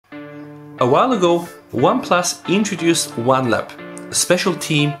A while ago, OnePlus introduced OneLab, a special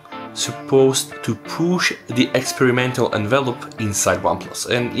team supposed to push the experimental envelope inside OnePlus.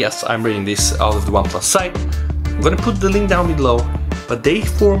 And yes, I'm reading this out of the OnePlus site. I'm gonna put the link down below, but they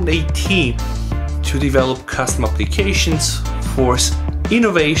formed a team to develop custom applications, force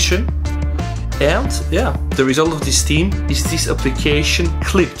innovation, and yeah, the result of this team is this application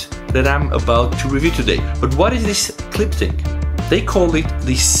Clipt that I'm about to review today. But what is this Clip thing? They call it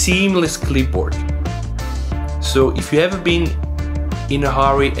the seamless clipboard. So if you ever been in a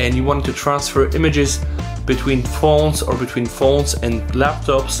hurry and you want to transfer images between phones or between phones and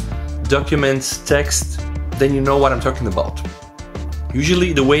laptops, documents, text, then you know what I'm talking about.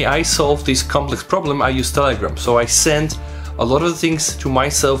 Usually the way I solve this complex problem, I use Telegram. So I send a lot of the things to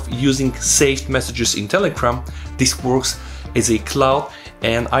myself using saved messages in Telegram. This works as a cloud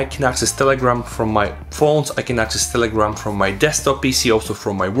and I can access Telegram from my phones, I can access Telegram from my desktop PC, also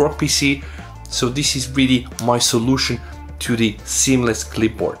from my work PC. So this is really my solution to the seamless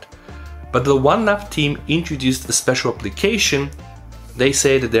clipboard. But the OneLab team introduced a special application. They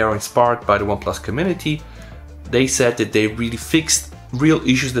say that they are inspired by the OnePlus community. They said that they really fixed real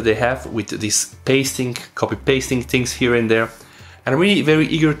issues that they have with this pasting, copy-pasting things here and there. And I'm really very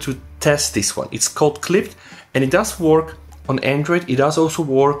eager to test this one. It's called Clipt and it does work on Android. It does also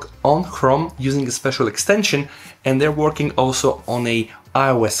work on Chrome using a special extension, and they're working also on a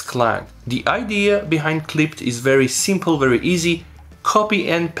iOS client. The idea behind Clipt is very simple, very easy. Copy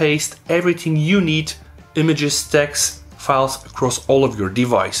and paste everything you need, images, text, files across all of your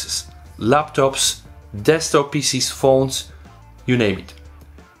devices. Laptops, desktop PCs, phones, you name it.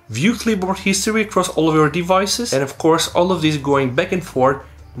 View clipboard history across all of your devices, and of course all of this going back and forth,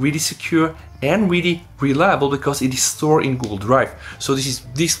 really secure and really reliable because it is stored in Google Drive. So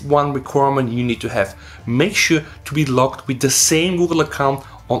this one requirement you need to have. Make sure to be logged with the same Google account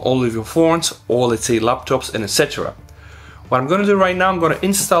on all of your phones or let's say laptops and etc. What I'm going to do right now, I'm going to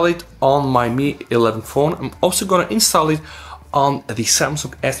install it on my Mi 11 phone. I'm also going to install it on the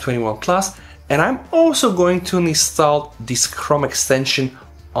Samsung S21 Plus, and I'm also going to install this Chrome extension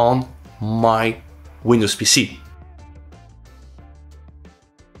on my Windows PC.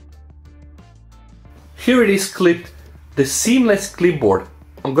 Here it is, Clipped, the seamless clipboard.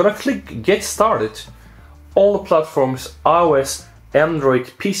 I'm gonna click Get Started. All the platforms, iOS, Android,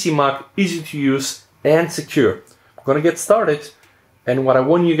 PC, Mac, easy to use and secure. I'm gonna get started, and what I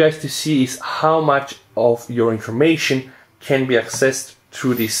want you guys to see is how much of your information can be accessed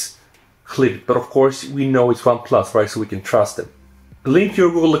through this Clip. But of course, we know it's OnePlus, right? So we can trust them. Link your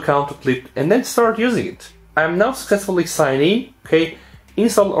Google account to Clip and then start using it. I'm now successfully signed in, okay?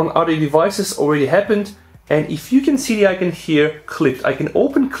 Install on other devices already happened, and if you can see the icon here, Clipped, I can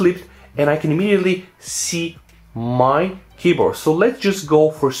open Clipped and I can immediately see my keyboard. So let's just go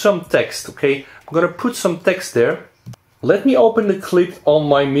for some text, okay? I'm gonna put some text there. Let me open the Clipped on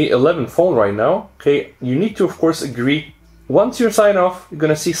my Mi 11 phone right now, okay? You need to of course agree. Once you're signed off, you're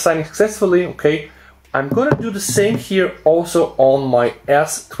gonna see signing successfully, okay? I'm gonna do the same here also on my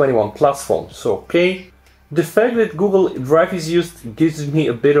S21 Plus phone, so okay. The fact that Google Drive is used gives me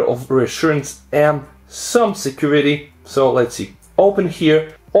a bit of reassurance and some security. So let's see. Open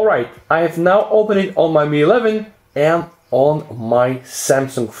here. Alright, I have now opened it on my Mi 11 and on my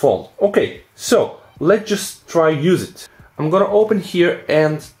Samsung phone. Okay, so let's just try use it. I'm gonna open here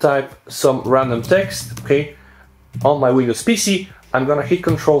and type some random text, okay, on my Windows PC. I'm gonna hit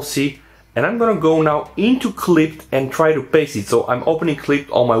Ctrl+C and I'm gonna go now into Clipped and try to paste it. So I'm opening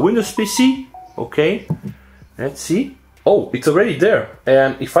Clipped on my Windows PC, okay. Let's see. Oh, it's already there.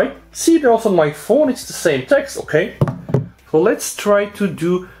 And if I see it also on my phone, it's the same text, okay? So let's try to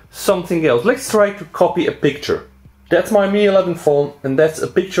do something else. Let's try to copy a picture. That's my Mi 11 phone, and that's a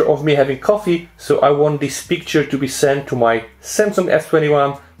picture of me having coffee. So I want this picture to be sent to my Samsung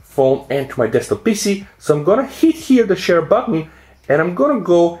S21 phone and to my desktop PC. So I'm gonna hit here the share button, and I'm gonna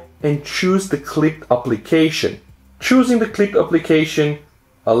go and choose the Clipped application. Choosing the Clipped application,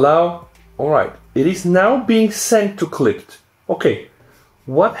 allow. Alright, it is now being sent to Clipped. Okay,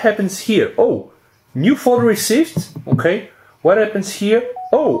 what happens here? Oh, new photo received. Okay, what happens here?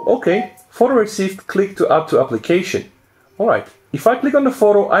 Oh, okay, photo received, click to add to application. Alright, if I click on the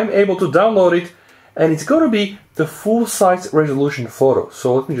photo, I'm able to download it, and it's going to be the full-size resolution photo.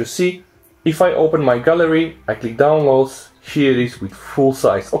 So let me just see. If I open my gallery, I click downloads, here it is with full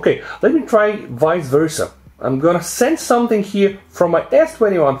size. Okay, let me try vice versa. I'm gonna send something here from my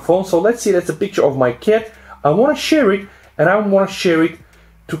S21 phone. So let's see, that's a picture of my cat. I wanna share it, and I wanna share it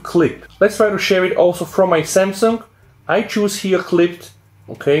to Clip. Let's try to share it also from my Samsung. I choose here Clipped,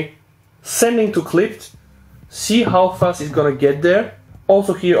 okay. Sending to Clipped. See how fast it's gonna get there.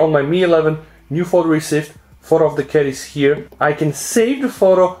 Also here on my Mi 11, new photo received, photo of the cat is here. I can save the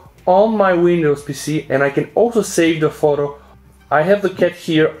photo on my Windows PC, and I can also save the photo. I have the cat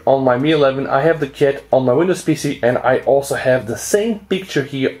here on my Mi 11, I have the cat on my Windows PC, and I also have the same picture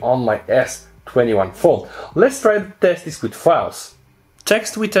here on my S21 phone. Let's try to test this with files.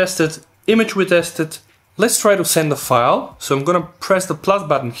 Text we tested, image we tested. Let's try to send a file. So I'm gonna press the plus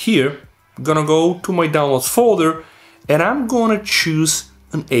button here. I'm gonna go to my downloads folder, and I'm gonna choose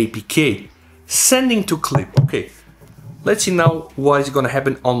an APK. Sending to Clip. Okay, let's see now what is gonna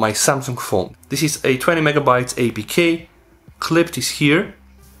happen on my Samsung phone. This is a 20 megabytes APK. Clipped is here.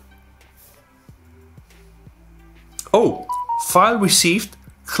 Oh, file received.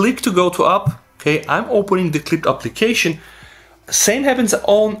 Click to go to app. Okay, I'm opening the Clipped application. Same happens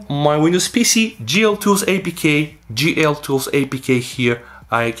on my Windows PC. GL Tools APK, GL Tools APK here.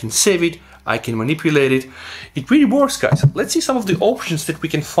 I can save it, I can manipulate it. It really works, guys. Let's see some of the options that we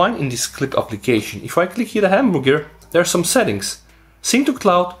can find in this Clip application. If I click here the hamburger, there are some settings. Sync to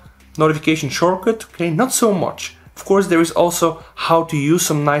cloud, notification shortcut, okay, not so much. Of course, there is also how to use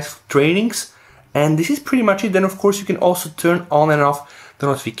some nice trainings, and this is pretty much it. Then of course you can also turn on and off the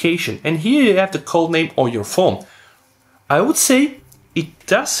notification. And here you have the code name on your phone. I would say it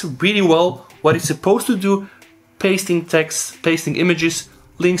does really well what it's supposed to do, pasting text, pasting images,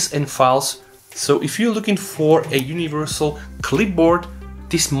 links and files. So if you're looking for a universal clipboard,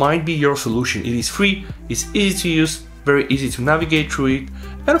 this might be your solution. It is free, it's easy to use, very easy to navigate through it,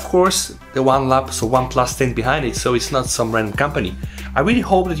 and of course the OneLab, so OnePlus stand behind it, so it's not some random company. I really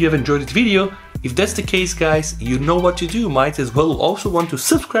hope that you have enjoyed this video. If that's the case, guys, you know what to do. Might as well also want to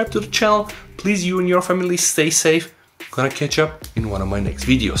subscribe to the channel. Please, you and your family stay safe. Gonna catch up in one of my next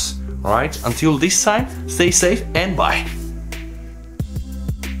videos. Alright, until this time, stay safe and bye.